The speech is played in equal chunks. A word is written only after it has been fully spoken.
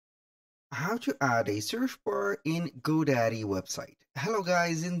how to add a search bar in GoDaddy website. Hello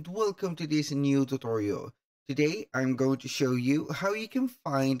guys and welcome to this new tutorial. Today I'm going to show you how you can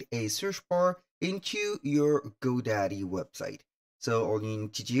find a search bar into your GoDaddy website. So all you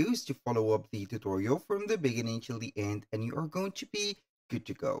need to do is to follow up the tutorial from the beginning till the end and you are going to be good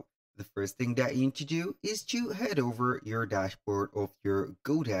to go. The first thing that you need to do is to head over your dashboard of your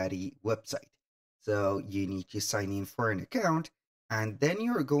GoDaddy website. So you need to sign in for an account, and then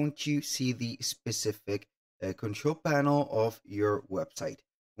you're going to see the specific control panel of your website.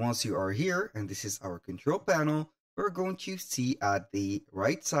 Once you are here, and this is our control panel, we're going to see at the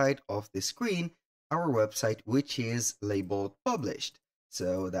right side of the screen our website, which is labeled published.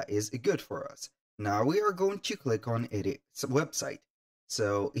 So that is good for us. Now we are going to click on edit website.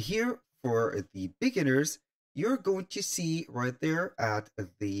 So here for the beginners, you're going to see right there at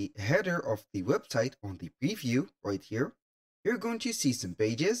the header of the website on the preview right here, you're going to see some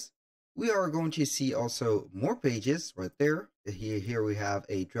pages. We are going to see also more pages right there. Here we have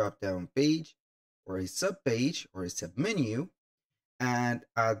a drop down page or a sub page or a sub menu. And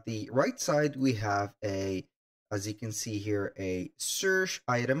at the right side, we have as you can see here, a search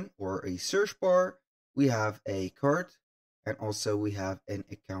item or a search bar. We have a cart, and also we have an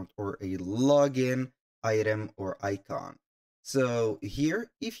account or a login item or icon. So here,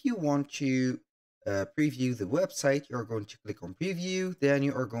 if you want to preview the website, you're going to click on preview, then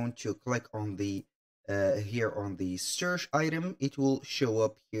you are going to click on the here on the search item. It will show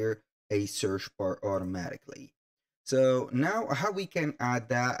up here a search bar automatically. So now how we can add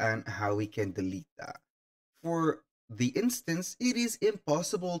that and how we can delete that. For the instance, it is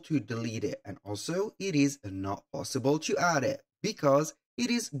impossible to delete it, and also it is not possible to add it because it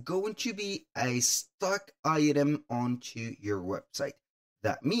is going to be a stock item onto your website.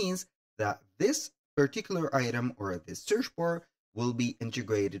 That means that this particular item or this search bar will be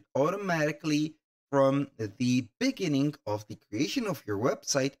integrated automatically from the beginning of the creation of your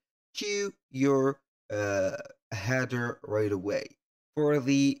website to your header right away. For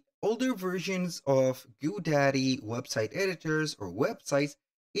the older versions of GoDaddy website editors or websites,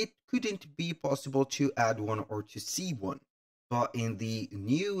 it couldn't be possible to add one or to see one. But in the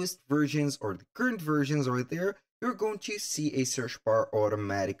newest versions or the current versions right there, you're going to see a search bar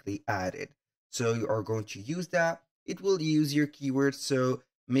automatically added. So you are going to use that. It will use your keywords, so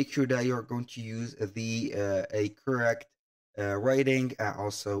make sure that you're going to use the a correct writing and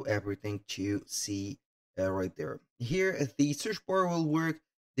also everything to see right there. Here, the search bar will work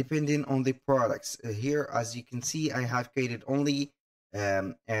depending on the products. Here, as you can see, I have created only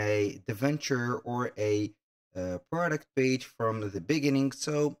the venture or a product page from the beginning,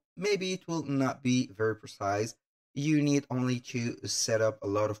 so maybe it will not be very precise. You need only to set up a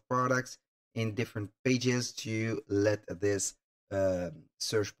lot of products in different pages to let this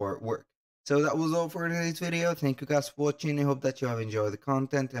search bar work. So that was all for today's video. Thank you guys for watching. I hope that you have enjoyed the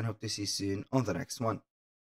content and hope to see you soon on the next one.